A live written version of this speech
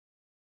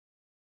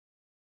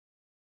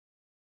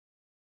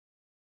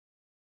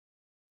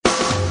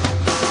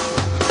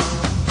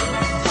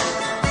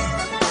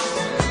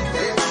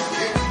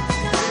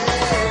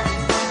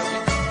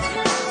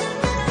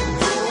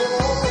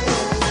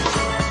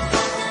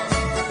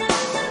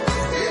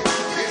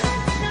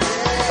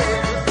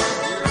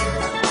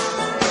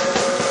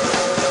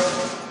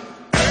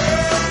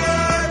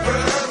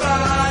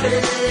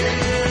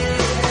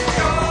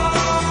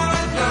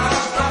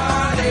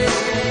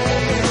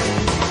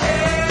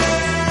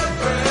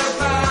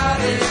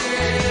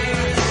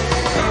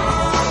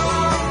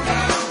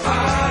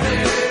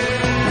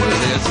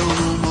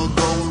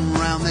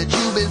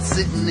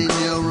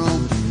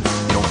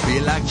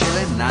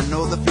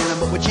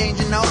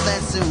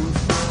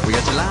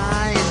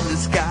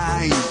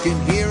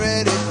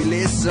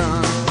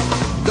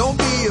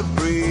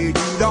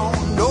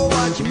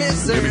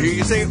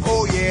say,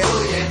 oh yeah,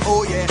 oh yeah,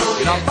 oh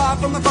yeah. Not far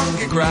from the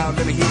funky crowd,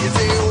 let me hear you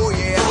say, oh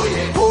yeah, oh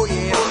yeah, oh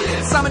yeah, oh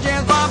yeah. Summer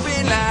jam's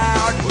bumping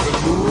loud. We're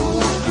gonna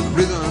groove to the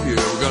rhythm, yeah.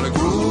 We're gonna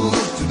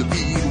groove to the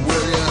beat.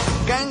 Well,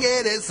 you can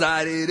get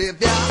excited if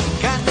you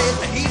can't take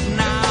the heat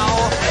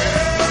now.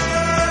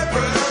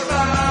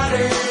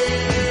 Everybody,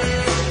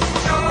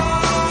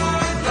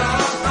 join the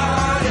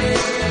party.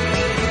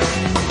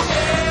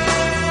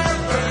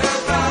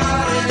 Everybody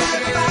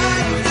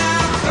now,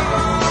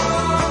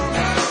 join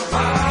the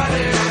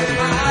party.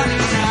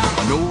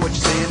 I know what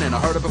you're saying and I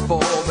heard it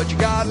before, but you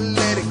gotta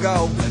let it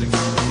go. Let it go.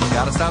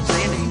 Gotta stop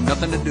saying ain't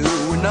nothing to do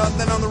and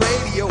nothing on the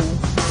radio.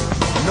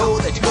 Know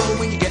that you go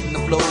when you get in the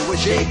flow. We're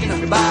shaking up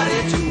your body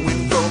to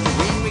and fro.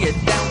 When we get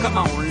down, come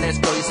on, let's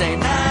go. You say,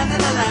 na, na,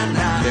 na, na,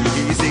 na. Let me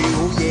hear you say,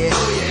 oh yeah,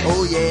 oh yeah,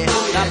 oh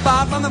yeah. Not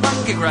far from the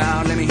funky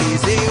crowd. Let me hear you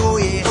say, oh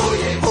yeah, oh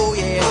yeah, oh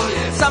yeah, oh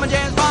yeah. Summer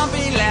jam's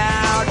bumping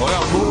loud. Oh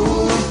yeah,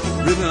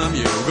 move, rhythm,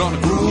 yeah. We're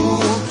gonna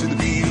groove to the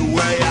beat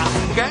where ya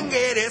can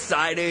get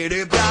excited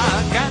if ya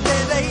can't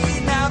delay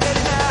now, now.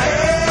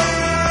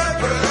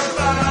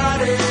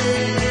 Everybody.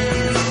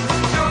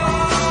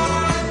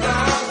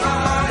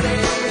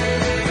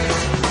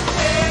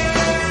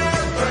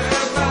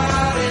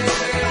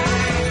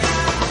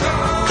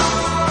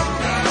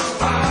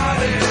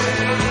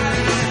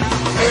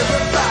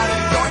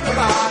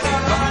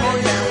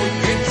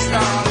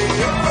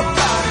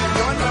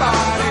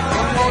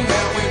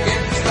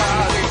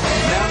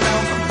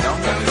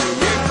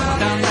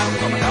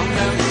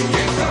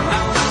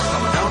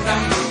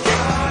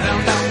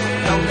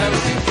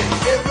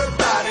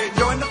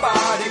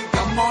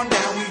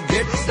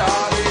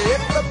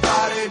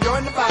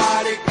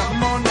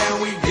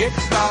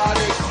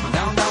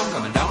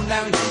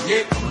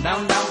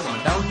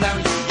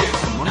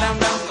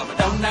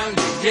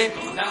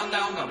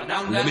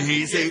 Let me hear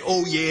you say,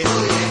 oh yeah,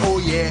 oh yeah, oh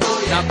yeah.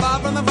 Not far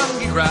from the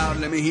funky crowd.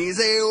 Let me hear you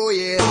say, oh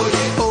yeah, oh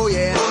yeah, oh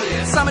yeah, oh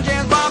yeah. Summer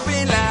jam's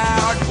bumping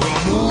loud. We're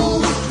gonna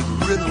move to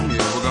the rhythm,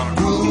 yeah. We're gonna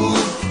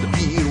groove to the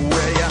beat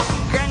where ya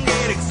can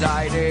get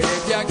excited.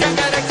 If ya can't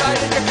get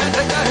excited, you can't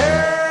take a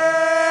hit.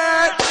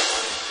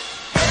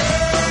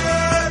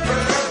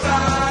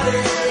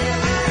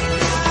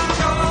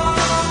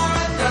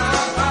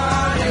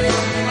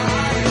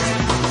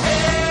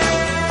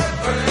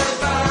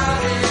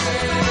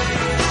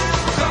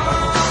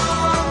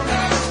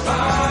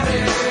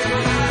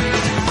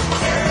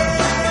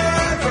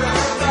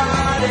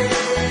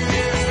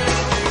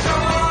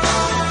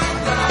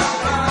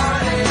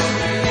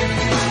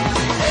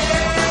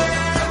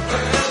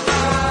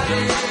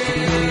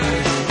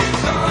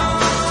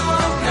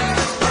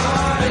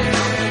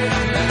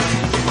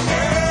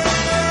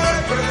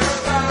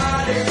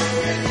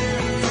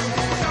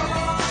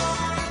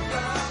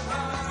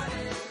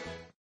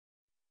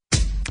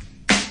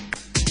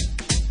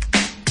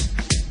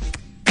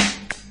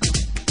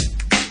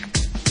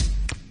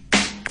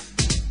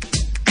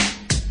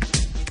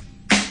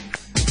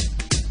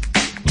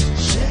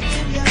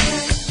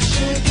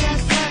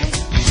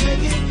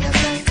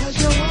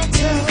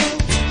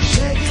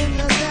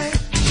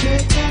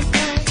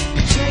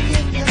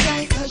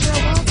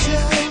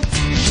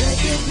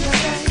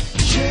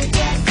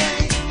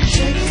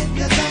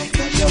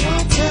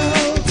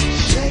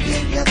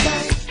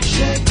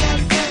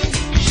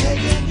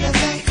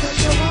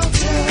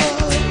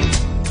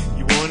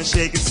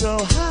 Shake it so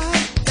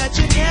high that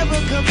you never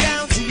come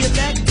down till you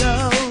let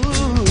go.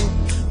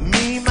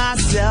 Me,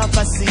 myself,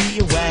 I see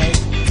your way,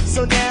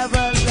 so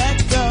never let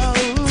go.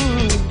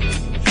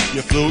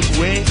 You float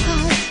way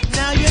high,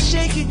 now you're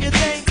shaking your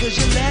thing cause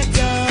you let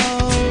go.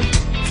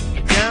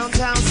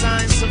 Downtown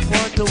signs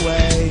support the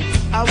way.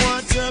 I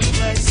want to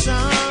play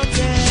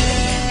someday.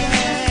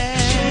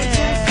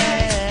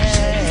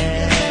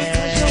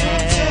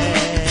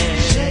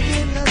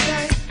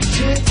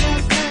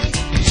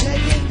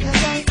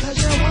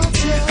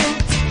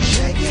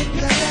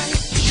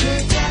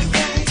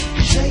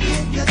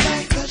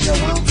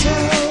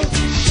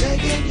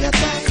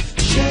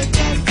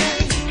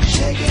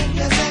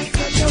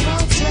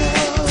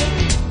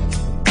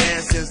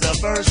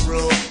 First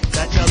rule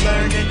that you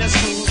learn in the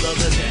school of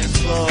the dance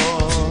floor.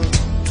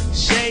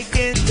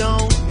 Shaking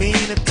don't mean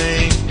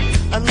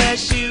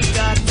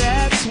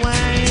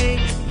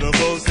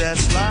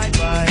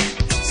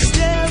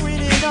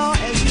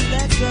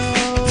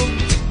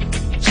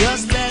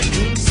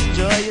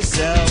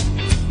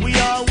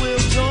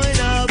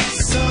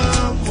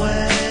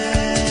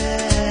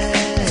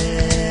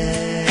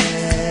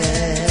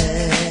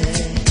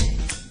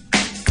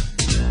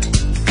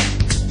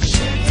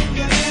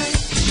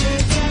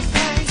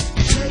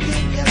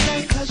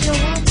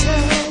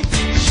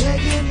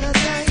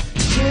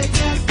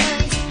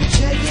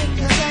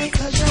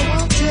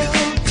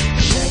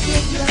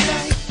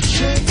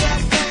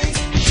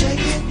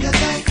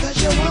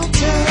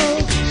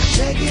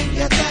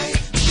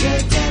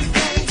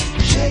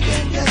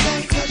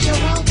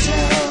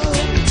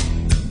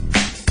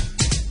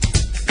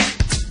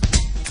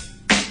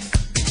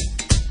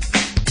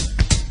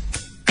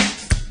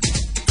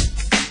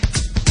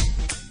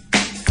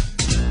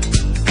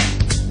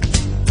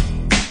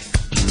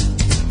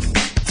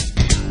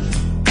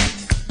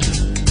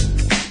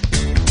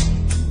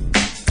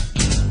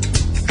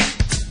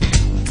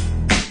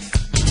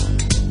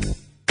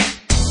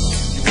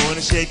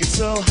shake it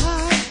so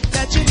high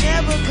that you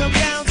never come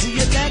down till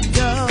you let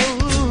go.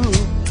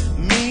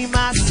 Me,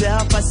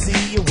 myself, I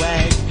see you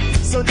way,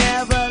 so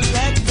never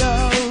let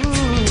go.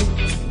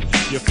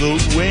 You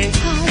float way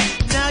high,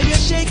 now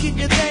you're shaking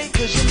your thing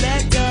cause you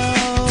let go.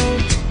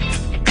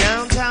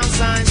 Downtown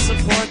signs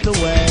support the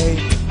way,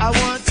 I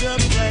want to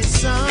play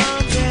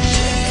someday.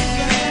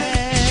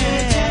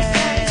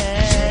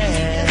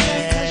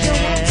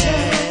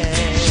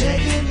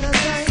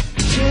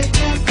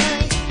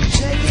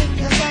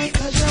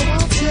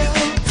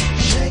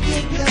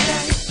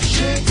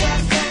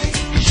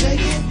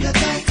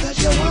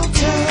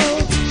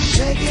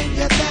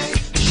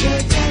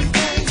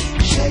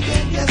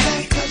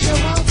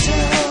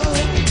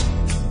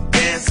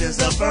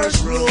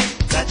 First rule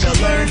that you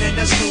learn in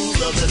the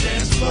school of the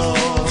dance floor.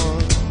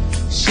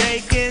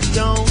 Shaking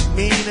don't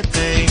mean a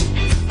thing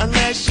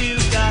unless you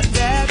got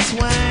that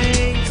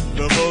swing.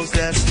 The folks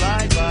that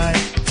slide by,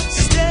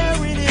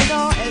 staring in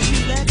awe as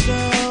you let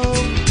go.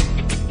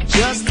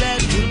 Just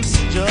let loose,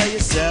 enjoy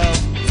yourself.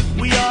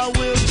 We all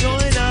will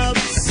join up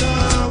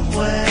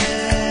somewhere.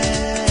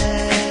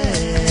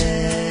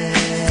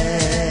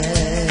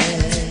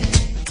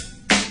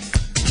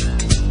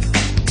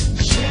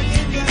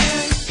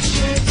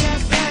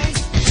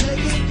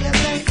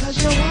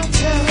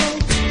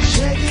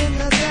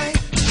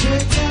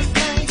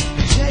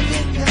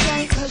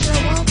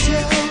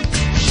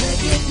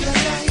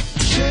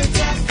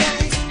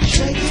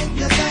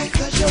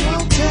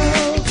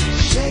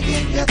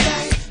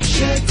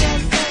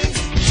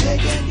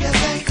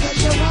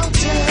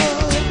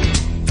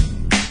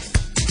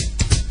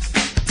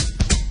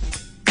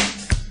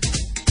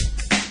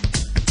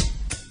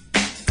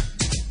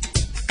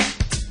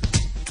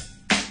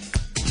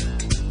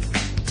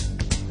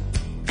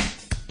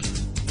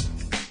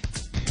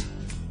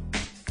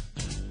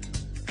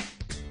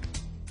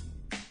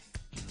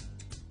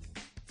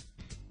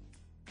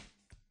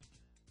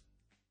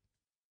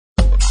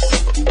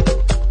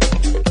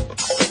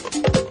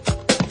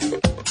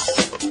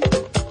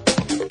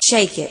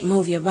 Shake it,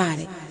 move your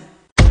body.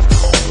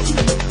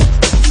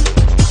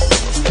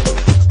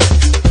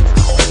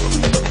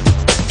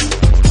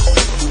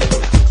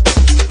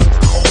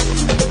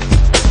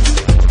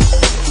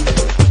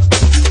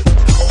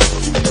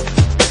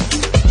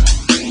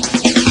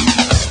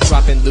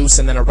 Loose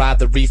and then I ride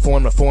the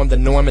reform the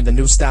norm and the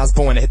new style's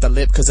born. I hit the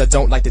lip cause I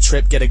don't like the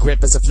trip, get a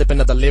grip as I flip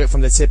another lyric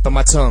from the tip of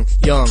my tongue.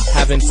 Young,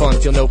 having fun,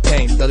 feel no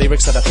pain, the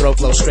lyrics that I throw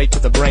flow straight to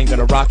the brain.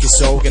 Gonna rock your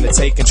soul, gonna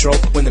take control,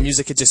 when the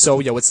music hits your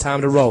soul, yo, it's time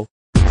to roll.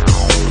 When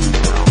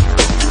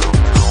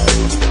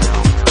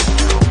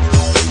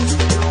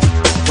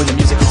the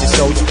music hits your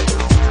soul, yo.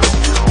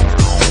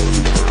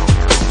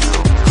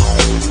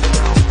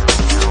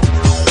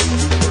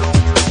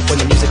 When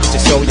the music hits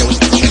your soul, yo.